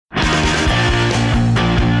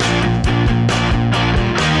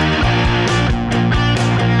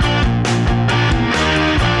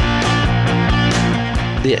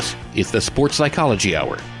It's the Sports Psychology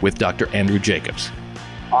Hour with Dr. Andrew Jacobs.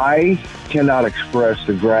 I cannot express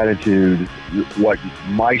the gratitude what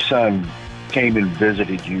my son came and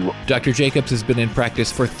visited you. Dr. Jacobs has been in practice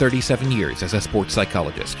for 37 years as a sports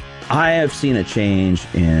psychologist. I have seen a change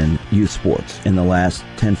in youth sports in the last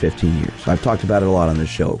 10, 15 years. I've talked about it a lot on this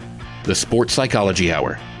show. The Sports Psychology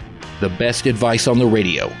Hour. The best advice on the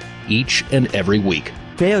radio each and every week.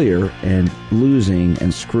 Failure and losing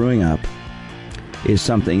and screwing up is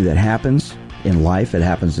something that happens in life. It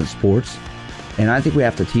happens in sports. And I think we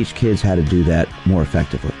have to teach kids how to do that more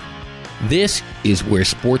effectively. This is where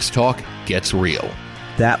sports talk gets real.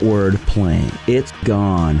 That word playing, it's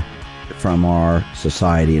gone from our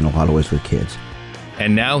society in a lot of ways with kids.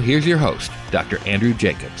 And now here's your host, Dr. Andrew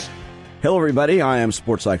Jacobs. Hello, everybody. I am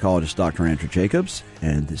sports psychologist Dr. Andrew Jacobs,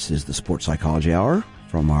 and this is the Sports Psychology Hour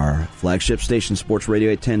from our flagship station, Sports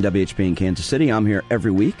Radio 810 WHB in Kansas City. I'm here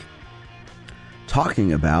every week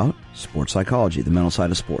talking about sports psychology, the mental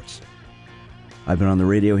side of sports. I've been on the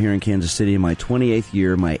radio here in Kansas City in my 28th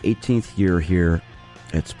year, my 18th year here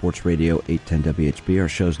at Sports Radio 810 WHB. Our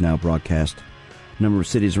show's now broadcast a number of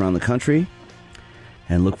cities around the country,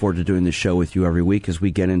 and look forward to doing this show with you every week as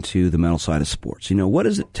we get into the mental side of sports. You know, what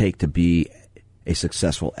does it take to be a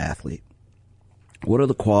successful athlete? What are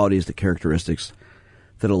the qualities, the characteristics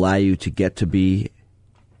that allow you to get to be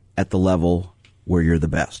at the level where you're the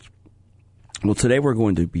best? Well, today we're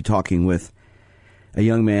going to be talking with a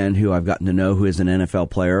young man who I've gotten to know who is an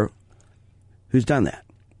NFL player who's done that.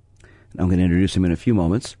 And I'm going to introduce him in a few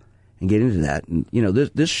moments and get into that. And, you know,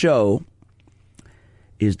 this show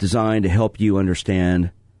is designed to help you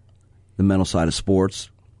understand the mental side of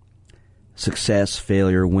sports, success,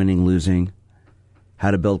 failure, winning, losing,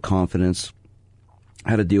 how to build confidence,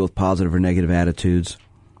 how to deal with positive or negative attitudes,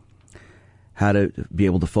 how to be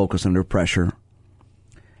able to focus under pressure,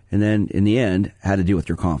 and then, in the end, how to deal with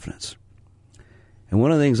your confidence. And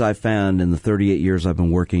one of the things I've found in the 38 years I've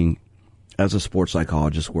been working as a sports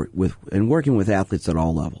psychologist working with athletes at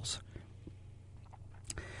all levels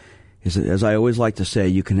is that, as I always like to say,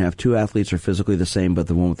 you can have two athletes who are physically the same, but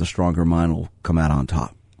the one with the stronger mind will come out on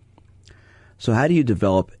top. So how do you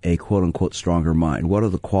develop a quote-unquote stronger mind? What are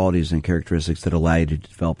the qualities and characteristics that allow you to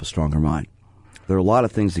develop a stronger mind? There are a lot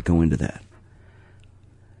of things that go into that.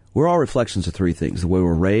 We're all reflections of three things: the way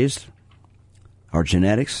we're raised, our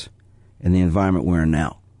genetics, and the environment we're in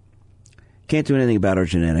now. Can't do anything about our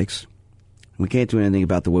genetics. We can't do anything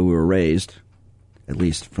about the way we were raised, at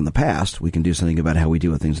least from the past. We can do something about how we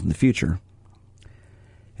deal with things in the future.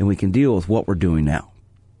 And we can deal with what we're doing now.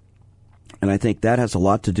 And I think that has a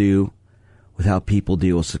lot to do with how people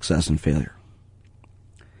deal with success and failure.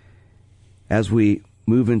 As we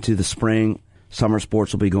move into the spring, summer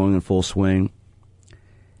sports will be going in full swing.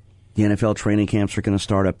 The NFL training camps are going to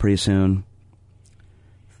start up pretty soon.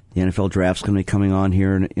 The NFL draft's going to be coming on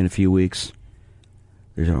here in a few weeks.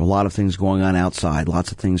 There's a lot of things going on outside.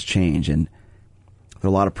 Lots of things change. And there are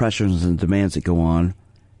a lot of pressures and demands that go on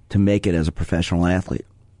to make it as a professional athlete.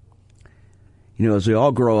 You know, as we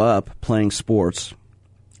all grow up playing sports,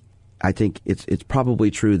 I think it's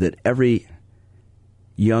probably true that every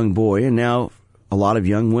young boy, and now a lot of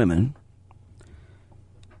young women,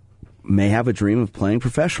 may have a dream of playing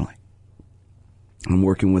professionally. I'm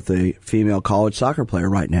working with a female college soccer player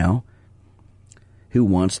right now who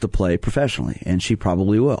wants to play professionally, and she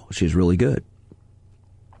probably will. She's really good.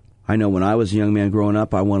 I know when I was a young man growing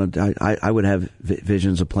up, I would have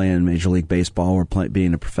visions of playing in Major League Baseball or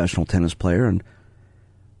being a professional tennis player, and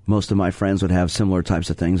most of my friends would have similar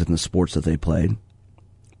types of things in the sports that they played.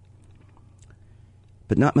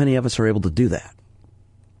 But not many of us are able to do that.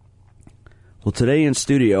 Well, today in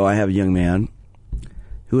studio, I have a young man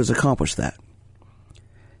who has accomplished that.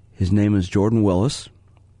 His name is Jordan Willis.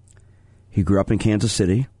 He grew up in Kansas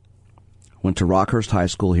City, went to Rockhurst High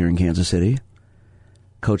School here in Kansas City,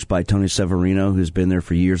 coached by Tony Severino, who's been there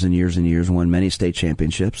for years and years and years, won many state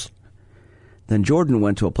championships. Then Jordan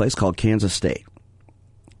went to a place called Kansas State,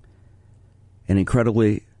 an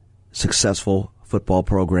incredibly successful football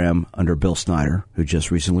program under Bill Snyder, who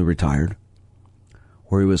just recently retired,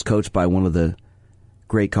 where he was coached by one of the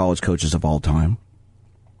great college coaches of all time.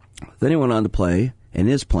 Then he went on to play, and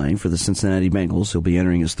is playing, for the Cincinnati Bengals. He'll be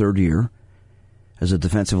entering his third year as a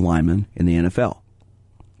defensive lineman in the NFL.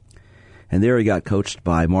 And there he got coached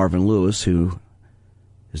by Marvin Lewis, who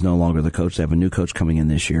is no longer the coach. They have a new coach coming in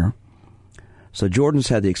this year. So Jordan's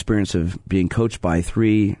had the experience of being coached by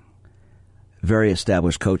three very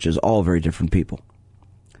established coaches, all very different people.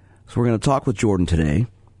 So we're going to talk with Jordan today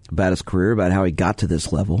about his career, about how he got to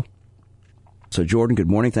this level. So Jordan, good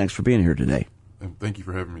morning. Thanks for being here today. And thank you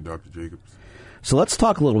for having me, Dr. Jacobs. So let's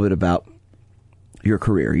talk a little bit about your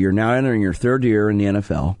career. You're now entering your third year in the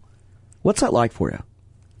NFL. What's that like for you?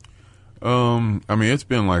 I mean, it's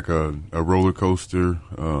been like a roller coaster.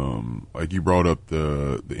 Like you brought up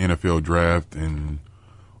the NFL draft and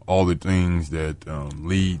all the things that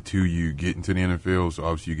lead to you getting to the NFL. So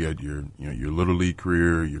obviously you got your little league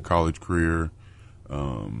career, your college career,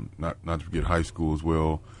 not to forget high school as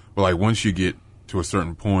well. But like once you get to a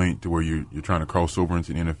certain point to where you're trying to cross over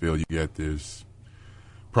into the NFL, you got this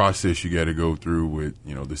process you got to go through with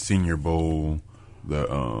the Senior Bowl, the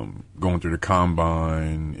going through the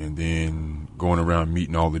combine, and then going around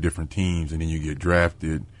meeting all the different teams, and then you get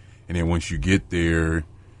drafted, and then once you get there,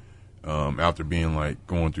 after being like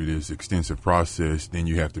going through this extensive process, then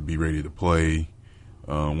you have to be ready to play.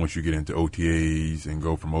 Once you get into OTAs and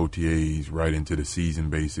go from OTAs right into the season,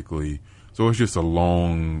 basically. So it's just a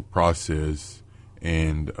long process,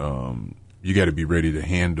 and you got to be ready to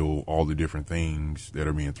handle all the different things that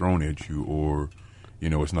are being thrown at you, or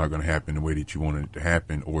it's not going to happen the way that you want it to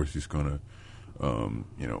happen, or it's just going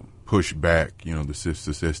to, push back, the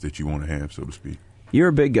success that you want to have, so to speak. You're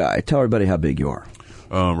a big guy. Tell everybody how big you are.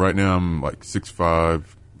 Right now I'm like 6'5",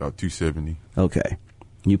 about 270. Okay.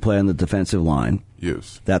 You play on the defensive line.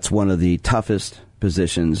 Yes. That's one of the toughest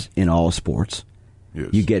positions in all sports. Yes.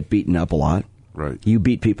 You get beaten up a lot. Right. You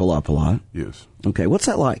beat people up a lot. Yes. Okay. What's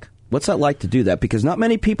that like? What's that like to do that? Because not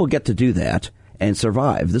many people get to do that and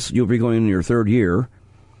survive. You'll be going into your third year.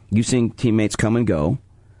 You've seen teammates come and go.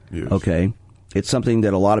 Yes. Okay. It's something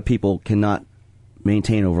that a lot of people cannot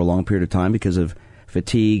maintain over a long period of time because of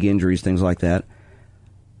fatigue, injuries, things like that.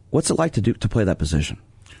 What's it like to play that position?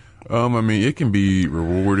 I mean, it can be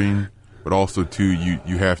rewarding, but also too,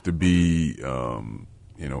 you have to be,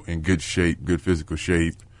 in good shape, good physical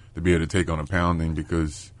shape to be able to take on a pounding,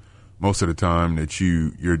 because most of the time that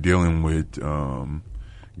you're dealing with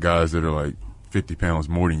guys that are like 50 pounds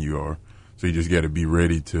more than you are. So you just got to be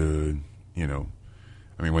ready to,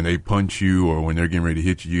 I mean, when they punch you or when they're getting ready to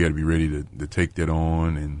hit you, you got to be ready to take that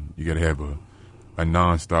on, and you got to have a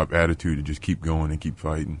nonstop attitude to just keep going and keep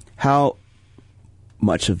fighting. How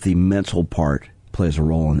much of the mental part plays a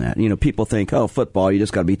role in that? People think, football, you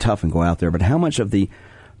just got to be tough and go out there. But how much of the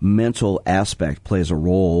mental aspect plays a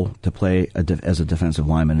role to play as a defensive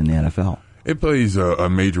lineman in the NFL? It plays a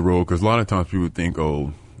major role, because a lot of times people think,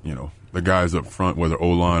 the guys up front, whether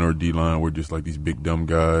O-line or D-line, we're just like these big dumb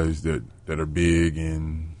guys that are big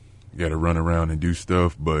and got to run around and do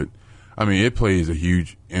stuff. But, I mean, it plays a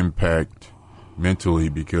huge impact mentally,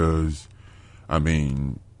 because, I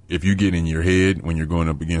mean, if you get in your head when you're going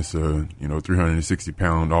up against a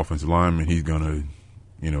 360-pound offensive lineman, he's gonna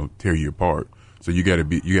tear you apart. So you got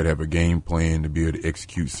to have a game plan to be able to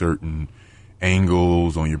execute certain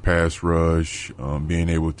angles on your pass rush, being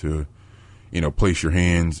able to place your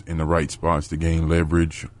hands in the right spots to gain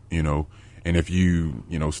leverage. And if you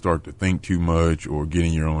start to think too much or get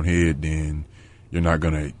in your own head, then you're not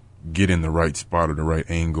gonna get in the right spot or the right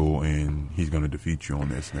angle, and he's going to defeat you on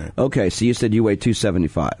that snap. Okay, so you said you weigh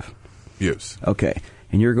 275. Yes. Okay,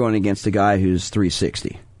 and you're going against a guy who's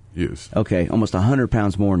 360. Yes. Okay, almost 100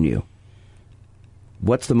 pounds more than you.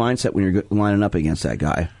 What's the mindset when you're lining up against that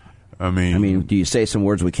guy? I mean, do you say some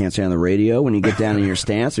words we can't say on the radio when you get down in your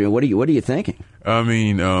stance? I mean, what are you thinking? I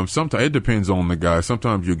mean, sometimes it depends on the guy.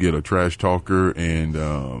 Sometimes you'll get a trash talker, and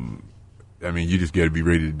you just got to be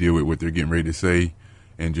ready to deal with what they're getting ready to say.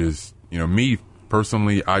 And just, me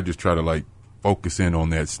personally, I just try to focus in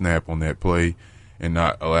on that snap, on that play, and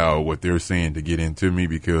not allow what they're saying to get into me,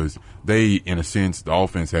 because they, in a sense, the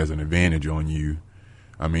offense has an advantage on you.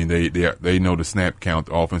 I mean, they know the snap count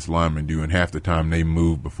the offensive linemen do, and half the time they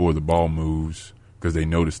move before the ball moves because they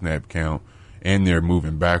know the snap count, and they're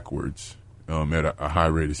moving backwards at a high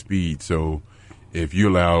rate of speed. So if you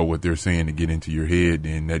allow what they're saying to get into your head,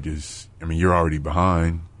 then that just, you're already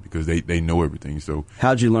behind, because they know everything. So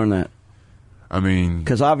how'd you learn that?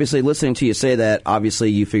 Because obviously listening to you say that,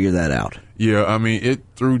 obviously you figure that out. Yeah, it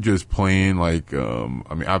through just playing.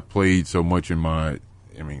 I've played so much in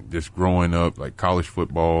just growing up, like college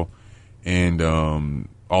football, and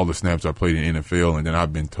all the snaps I played in NFL, and then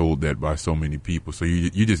I've been told that by so many people. So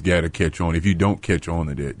you just got to catch on. If you don't catch on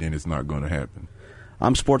to that, then it's not going to happen.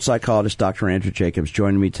 I'm sports psychologist Dr. Andrew Jacobs.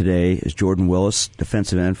 Joining me today is Jordan Willis,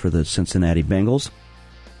 defensive end for the Cincinnati Bengals.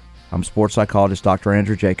 I'm sports psychologist Dr.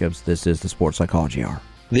 Andrew Jacobs. This is the Sports Psychology Hour.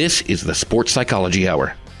 This is the Sports Psychology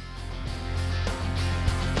Hour.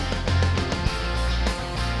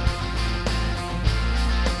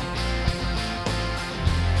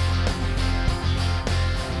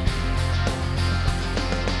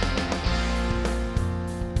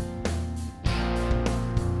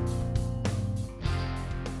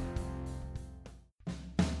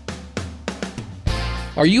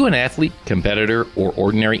 Are you an athlete, competitor, or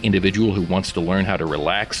ordinary individual who wants to learn how to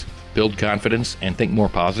relax, build confidence, and think more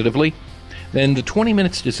positively? Then the 20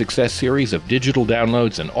 Minutes to Success series of digital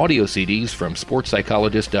downloads and audio CDs from sports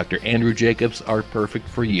psychologist Dr. Andrew Jacobs are perfect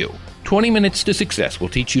for you. 20 Minutes to Success will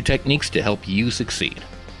teach you techniques to help you succeed.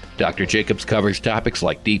 Dr. Jacobs covers topics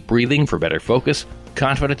like deep breathing for better focus,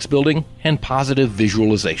 confidence building, and positive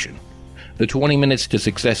visualization. The 20 Minutes to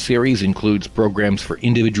Success series includes programs for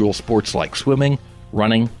individual sports like swimming,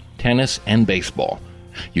 running, tennis, and baseball.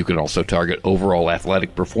 You can also target overall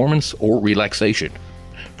athletic performance or relaxation.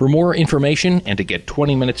 For more information and to get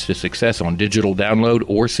 20 Minutes to Success on digital download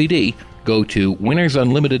or CD, go to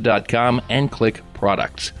winnersunlimited.com and click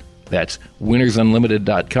Products. That's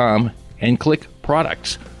winnersunlimited.com and click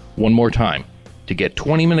Products. One more time. To get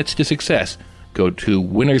 20 Minutes to Success, go to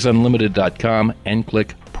winnersunlimited.com and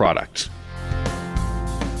click Products.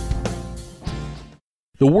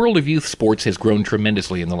 The world of youth sports has grown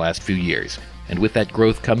tremendously in the last few years, and with that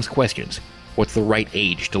growth comes questions. What's the right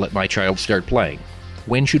age to let my child start playing?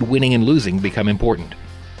 When should winning and losing become important?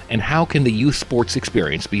 And how can the youth sports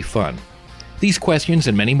experience be fun? These questions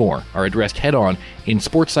and many more are addressed head-on in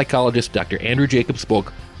sports psychologist Dr. Andrew Jacobs'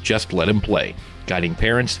 book, Just Let Him Play, guiding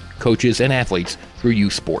parents, coaches, and athletes through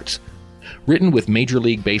youth sports. Written with Major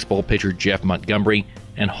League Baseball pitcher Jeff Montgomery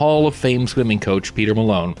and Hall of Fame swimming coach Peter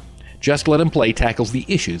Malone, Just Let Him Play tackles the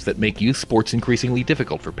issues that make youth sports increasingly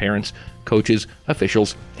difficult for parents, coaches,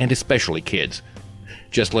 officials, and especially kids.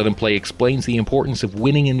 Just Let Him Play explains the importance of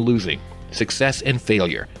winning and losing, success and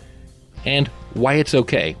failure, and why it's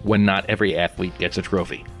okay when not every athlete gets a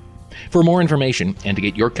trophy. For more information and to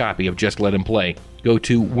get your copy of Just Let Him Play, go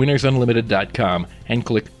to winnersunlimited.com and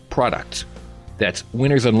click Products. That's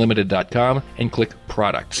winnersunlimited.com and click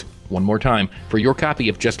Products. One more time, for your copy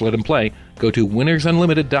of Just Let Him Play, go to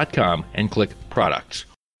winnersunlimited.com and click Products.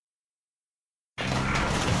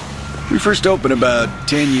 We first opened about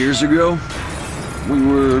 10 years ago. We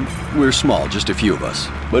were small, just a few of us,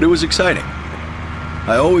 but it was exciting.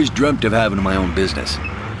 I always dreamt of having my own business.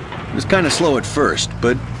 It was kind of slow at first,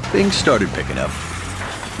 but things started picking up.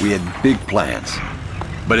 We had big plans,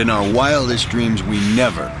 but in our wildest dreams, we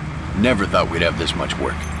never thought we'd have this much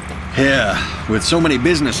work. Yeah, with so many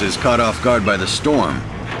businesses caught off guard by the storm,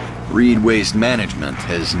 Reed Waste Management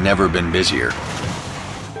has never been busier.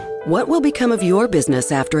 What will become of your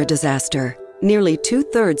business after a disaster? Nearly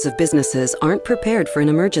 2/3 of businesses aren't prepared for an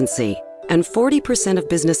emergency, and 40% of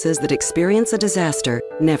businesses that experience a disaster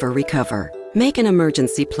never recover. Make an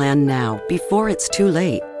emergency plan now, before it's too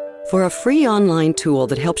late. For a free online tool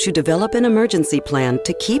that helps you develop an emergency plan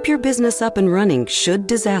to keep your business up and running should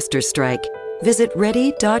disaster strike, visit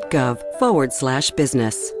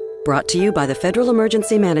ready.gov/business. Brought to you by the Federal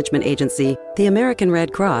Emergency Management Agency, the American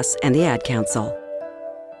Red Cross, and the Ad Council.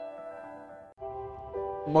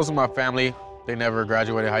 Most of my family, they never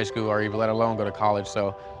graduated high school or even let alone go to college,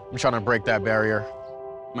 so I'm trying to break that barrier.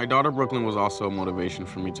 My daughter Brooklyn was also a motivation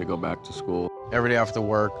for me to go back to school. Every day after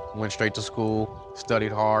work, went straight to school,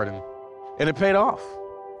 studied hard, and it paid off.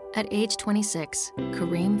 At age 26,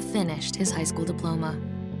 Kareem finished his high school diploma.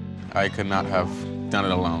 I could not have done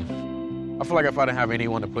it alone. I feel like if I didn't have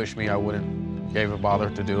anyone to push me, I wouldn't even bother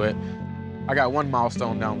to do it. I got one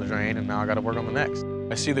milestone down the drain, and now I got to work on the next.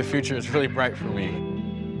 I see the future is really bright for me.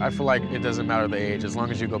 I feel like it doesn't matter the age, as long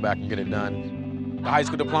as you go back and get it done. The high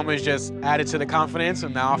school diploma is just added to the confidence,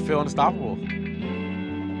 and now I feel unstoppable.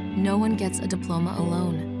 No one gets a diploma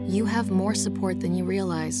alone. You have more support than you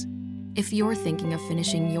realize. If you're thinking of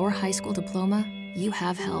finishing your high school diploma, you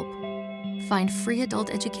have help. Find free adult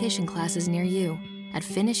education classes near you at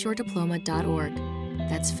finishyourdiploma.org.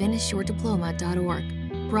 That's finishyourdiploma.org.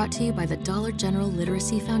 Brought to you by the Dollar General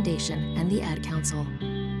Literacy Foundation and the Ad Council.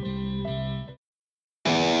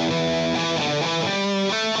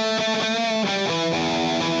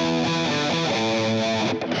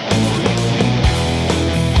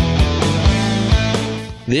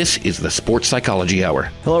 This is the Sports Psychology Hour.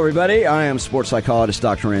 Hello, everybody. I am sports psychologist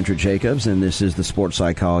Dr. Andrew Jacobs, and this is the Sports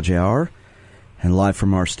Psychology Hour. And live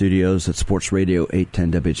from our studios at Sports Radio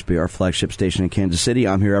 810 WHB, our flagship station in Kansas City.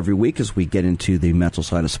 I'm here every week as we get into the mental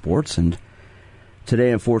side of sports. And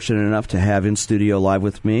today I'm fortunate enough to have in studio live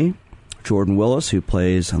with me Jordan Willis, who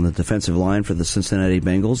plays on the defensive line for the Cincinnati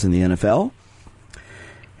Bengals in the NFL.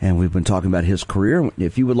 And we've been talking about his career.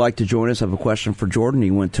 If you would like to join us, I have a question for Jordan. He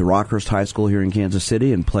went to Rockhurst High School here in Kansas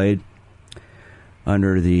City and played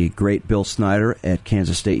under the great Bill Snyder at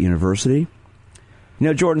Kansas State University. You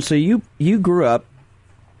know, Jordan, so you grew up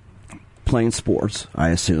playing sports, I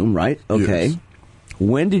assume, right? Okay. Yes.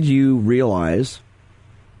 When did you realize,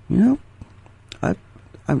 you know, I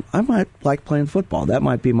might like playing football? That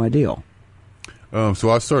might be my deal. So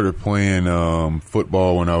I started playing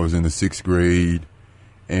football when I was in the 6th grade,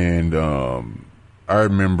 and I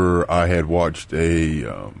remember I had watched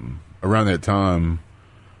around that time,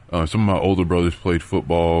 some of my older brothers played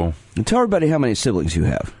football. And tell everybody how many siblings you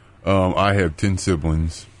have. I have 10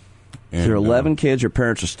 siblings. And, there are 11 kids. Your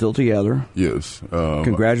parents are still together. Yes.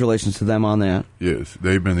 Congratulations to them on that. Yes.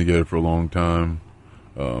 They've been together for a long time.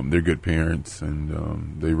 They're good parents,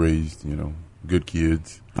 and they raised, good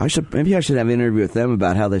kids. Maybe I should have an interview with them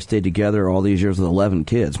about how they stayed together all these years with 11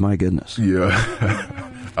 kids. My goodness. Yeah.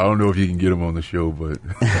 I don't know if you can get them on the show, but...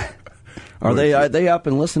 Are they up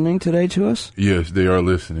and listening today to us? Yes, they are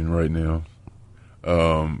listening right now.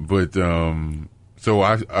 So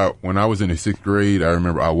I when I was in the 6th grade, I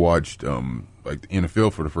remember I watched like the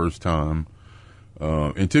NFL for the first time.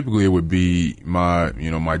 And typically it would be my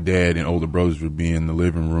dad and older brothers would be in the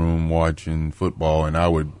living room watching football, and I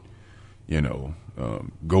would,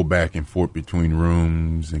 go back and forth between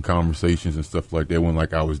rooms and conversations and stuff like that. It wasn't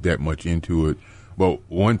like I was that much into it. But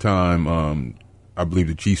one time, I believe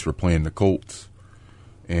the Chiefs were playing the Colts,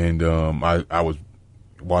 and I was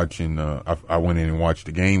watching. I went in and watched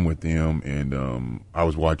the game with them, and I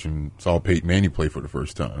was saw Peyton Manning play for the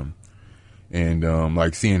first time, and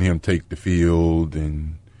like seeing him take the field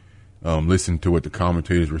and listen to what the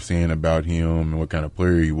commentators were saying about him and what kind of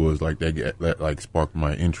player he was. Like that like sparked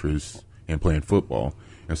my interest in playing football.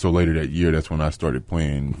 And so later that year, that's when I started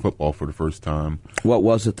playing football for the first time. What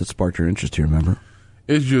was it that sparked your interest? Do you remember?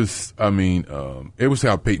 It's just, it was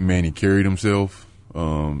how Peyton Manning carried himself.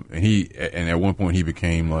 And at one point he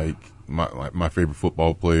became like my favorite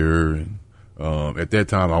football player. And at that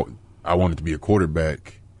time, I wanted to be a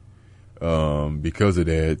quarterback because of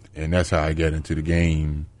that, and that's how I got into the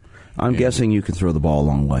game. I'm guessing you can throw the ball a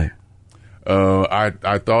long way.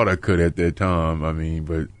 I thought I could at that time.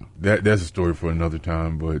 But that's a story for another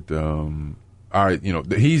time. But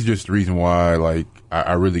he's just the reason why, like,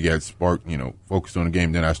 I really got sparked, focused on the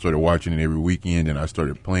game. Then I started watching it every weekend, and I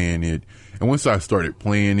started playing it. And once I started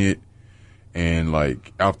playing it, and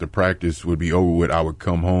like after practice would be over with, I would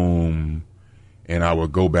come home and I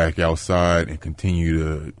would go back outside and continue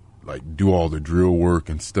to like do all the drill work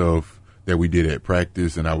and stuff that we did at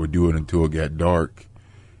practice, and I would do it until it got dark.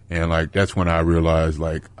 And like that's when I realized,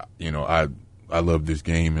 like, I love this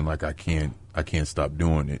game, and like I can't stop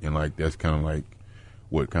doing it. And like that's kind of like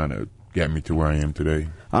what kind of got me to where I am today.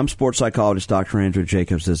 I'm sports psychologist Dr. Andrew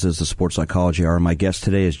Jacobs. This is the Sports Psychology Hour. My guest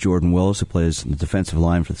today is Jordan Willis, who plays in the defensive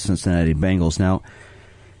line for the Cincinnati Bengals. Now,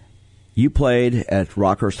 you played at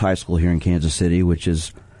Rockhurst High School here in Kansas City, which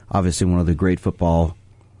is obviously one of the great football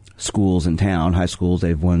schools in town, high schools.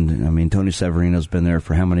 They've won, Tony Severino's been there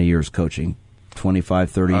for how many years coaching?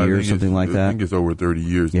 25, 30 years, something like that? I think it's over 30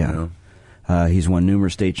 years now. He's won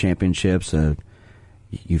numerous state championships.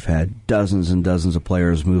 You've had dozens and dozens of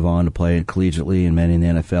players move on to play collegiately and many in the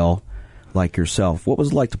NFL like yourself. What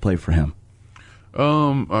was it like to play for him?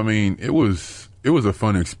 It was a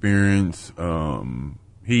fun experience.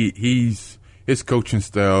 His coaching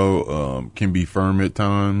style can be firm at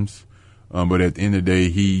times, but at the end of the day,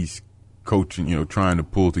 he's coaching, trying to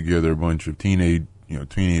pull together a bunch of teenage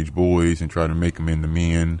boys and try to make them into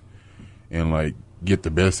men and like get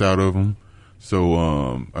the best out of them.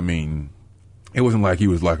 So, it wasn't like he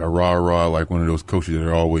was like a rah-rah, like one of those coaches that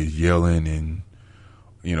are always yelling and,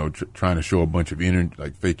 trying to show a bunch of energy,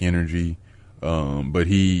 like fake energy. But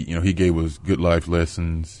he gave us good life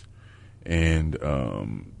lessons. And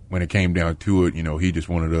when it came down to it, he just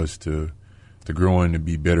wanted us to grow and to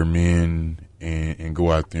be better men and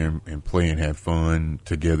go out there and play and have fun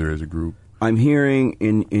together as a group. I'm hearing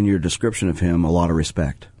in your description of him a lot of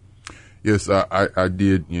respect. Yes, I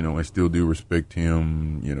did, I still do respect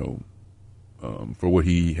him, for what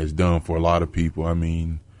he has done for a lot of people.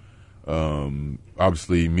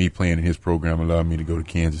 Obviously, me playing in his program allowed me to go to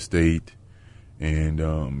Kansas State and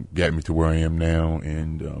got me to where I am now.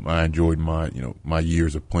 And I enjoyed my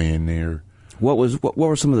years of playing there. What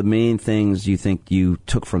were some of the main things you think you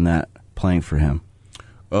took from that playing for him?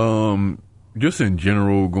 Just in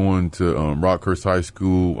general, going to Rockhurst High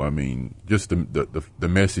School. Just the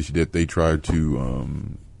message that they try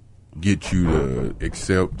to get you to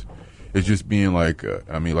accept. It's just being like,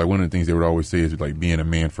 like one of the things they would always say is like being a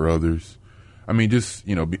man for others. Just,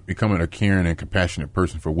 becoming a caring and compassionate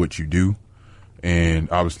person for what you do.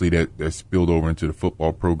 And obviously that spilled over into the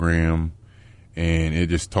football program. And it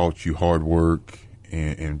just taught you hard work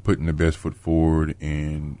and putting the best foot forward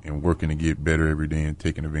and working to get better every day and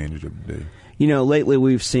taking advantage of the day. Lately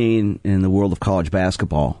we've seen in the world of college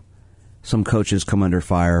basketball, some coaches come under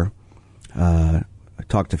fire. I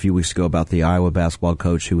talked a few weeks ago about the Iowa basketball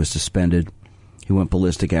coach who was suspended. He He went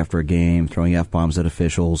ballistic after a game, throwing F-bombs at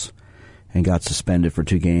officials, and got suspended for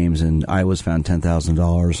 2 games, and Iowa's found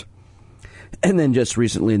 $10,000. And then just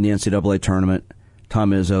recently in the NCAA tournament,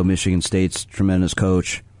 Tom Izzo, Michigan State's tremendous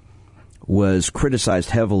coach, was criticized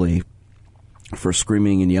heavily for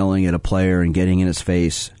screaming and yelling at a player and getting in his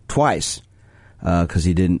face twice because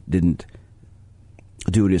he didn't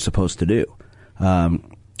do what he was supposed to do.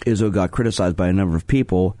 Izzo got criticized by a number of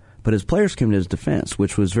people, but his players came to his defense,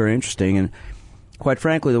 which was very interesting. And quite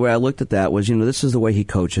frankly, the way I looked at that was, this is the way he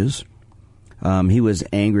coaches. He was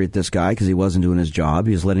angry at this guy because he wasn't doing his job.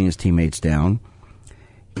 He was letting his teammates down.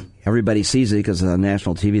 Everybody sees it because it's on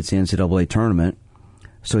national TV. It's the NCAA tournament.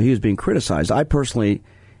 So he was being criticized. I personally,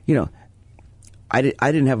 I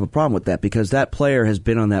didn't have a problem with that because that player has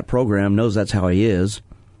been on that program, knows that's how he is,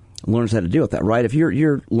 learns how to deal with that, right? If you're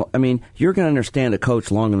going to understand a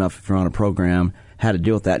coach long enough if you're on a program how to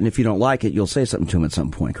deal with that. And if you don't like it, you'll say something to him at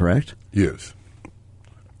some point, correct? Yes.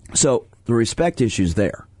 So the respect issue's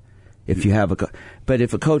there. If you have but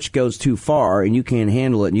if a coach goes too far and you can't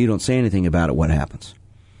handle it and you don't say anything about it, what happens?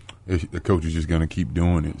 The coach is just going to keep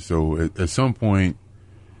doing it. So at some point,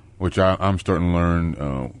 which I'm starting to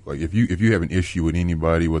learn, like if you have an issue with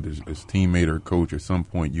anybody, whether it's a teammate or a coach, at some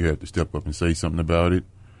point you have to step up and say something about it.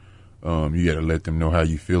 You got to let them know how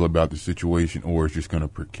you feel about the situation, or it's just going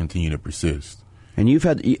to continue to persist. And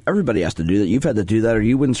everybody has to do that. You've had to do that, or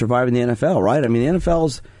you wouldn't survive in the NFL, right? I mean, the NFL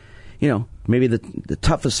is, maybe the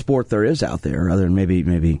toughest sport there is out there, other than maybe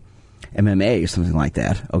MMA or something like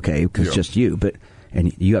that. Okay, because it's just you,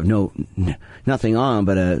 and you have nothing on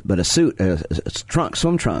but a suit,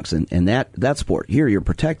 swim trunks, and that sport. Here you're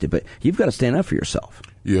protected, but you've got to stand up for yourself.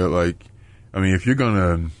 Yeah, if you're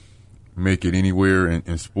gonna make it anywhere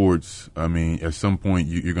in sports, at some point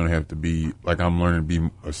you're gonna have to be, I'm learning to be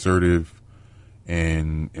assertive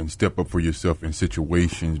and step up for yourself in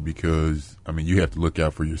situations because you have to look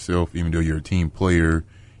out for yourself. Even though you're a team player,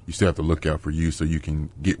 you still have to look out for you so you can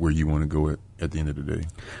get where you want to go at the end of the day.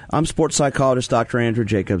 I'm sports psychologist Dr. Andrew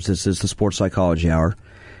Jacobs. This is the Sports Psychology Hour.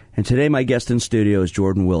 And today my guest in studio is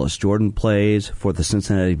Jordan Willis. Jordan plays for the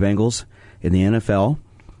Cincinnati Bengals in the NFL.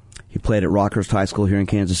 He played at Rockhurst High School here in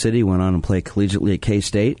Kansas City, went on and played collegiately at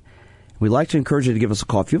K-State. We'd like to encourage you to give us a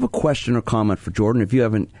call. If you have a question or comment for Jordan, if you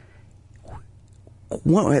have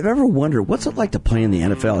ever wondered what's it like to play in the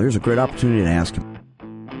NFL, here's a great opportunity to ask him.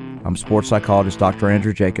 I'm sports psychologist Dr.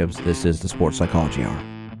 Andrew Jacobs. This is the Sports Psychology Hour.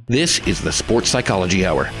 This is the Sports Psychology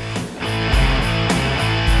Hour.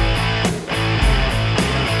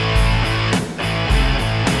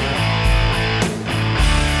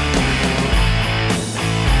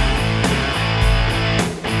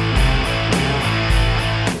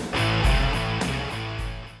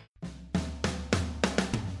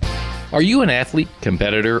 Are you an athlete,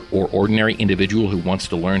 competitor, or ordinary individual who wants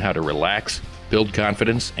to learn how to relax, build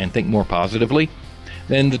confidence, and think more positively?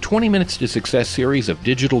 Then the 20 Minutes to Success series of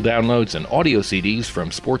digital downloads and audio CDs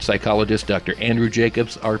from sports psychologist Dr. Andrew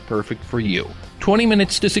Jacobs are perfect for you. 20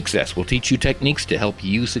 Minutes to Success will teach you techniques to help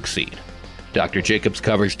you succeed. Dr. Jacobs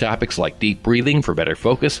covers topics like deep breathing for better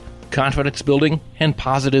focus, confidence building, and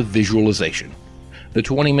positive visualization. The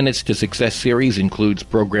 20 Minutes to Success series includes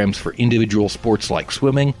programs for individual sports like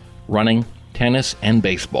swimming, running, tennis, and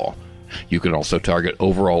baseball. You can also target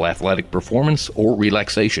overall athletic performance or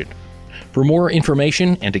relaxation. For more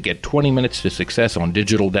information and to get 20 Minutes to Success on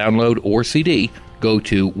digital download or CD, go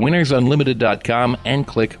to winnersunlimited.com and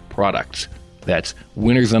click Products. That's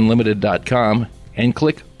winnersunlimited.com and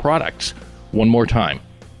click Products. One more time.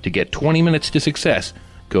 To get 20 Minutes to Success,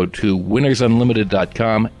 go to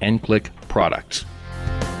winnersunlimited.com and click Products.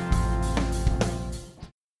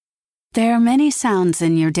 There are many sounds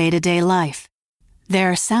in your day-to-day life.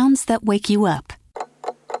 There are sounds that wake you up.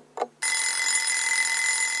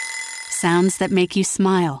 Sounds that make you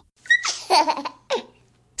smile.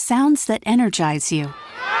 Sounds that energize you.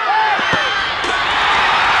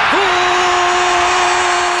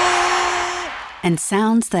 And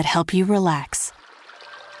sounds that help you relax.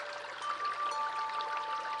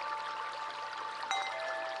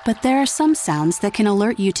 But there are some sounds that can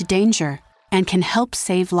alert you to danger and can help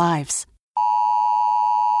save lives.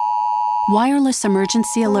 Wireless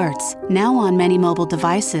emergency alerts, now on many mobile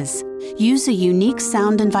devices, use a unique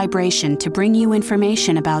sound and vibration to bring you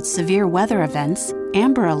information about severe weather events,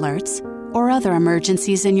 Amber Alerts, or other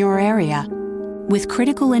emergencies in your area. With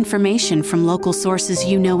critical information from local sources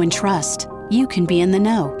you know and trust, you can be in the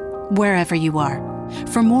know, wherever you are.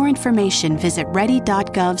 For more information, visit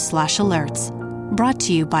ready.gov/alerts. Brought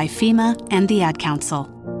to you by FEMA and the Ad Council.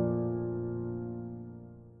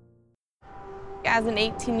 As an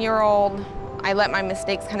 18-year-old, I let my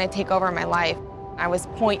mistakes kind of take over my life. I was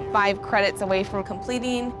 0.5 credits away from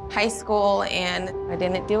completing high school, and I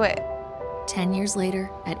didn't do it. 10 years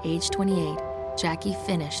later, at age 28, Jackie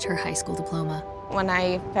finished her high school diploma. When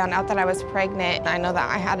I found out that I was pregnant, I know that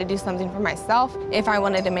I had to do something for myself if I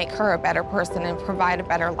wanted to make her a better person and provide a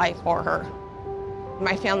better life for her.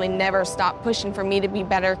 My family never stopped pushing for me to be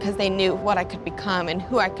better because they knew what I could become and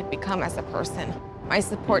who I could become as a person. My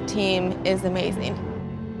support team is amazing.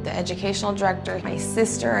 The educational director, my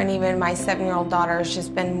sister, and even my 7-year-old daughter has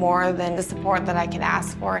just been more than the support that I could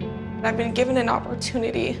ask for. I've been given an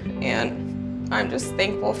opportunity, and I'm just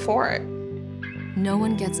thankful for it. No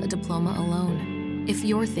one gets a diploma alone. If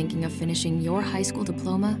you're thinking of finishing your high school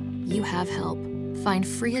diploma, you have help. Find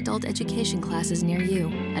free adult education classes near you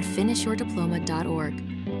at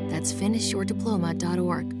finishyourdiploma.org. That's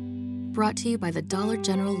finishyourdiploma.org. Brought to you by the Dollar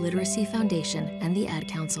General Literacy Foundation and the Ad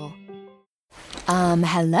Council.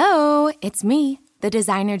 Hello, it's me, the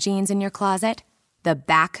designer jeans in your closet. The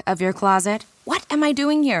back of your closet? What am I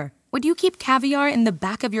doing here? Would you keep caviar in the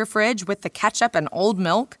back of your fridge with the ketchup and old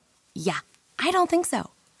milk? Yeah, I don't think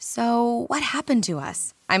so. So, what happened to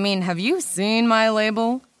us? I mean, have you seen my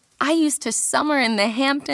label? I used to summer in the Hamptons.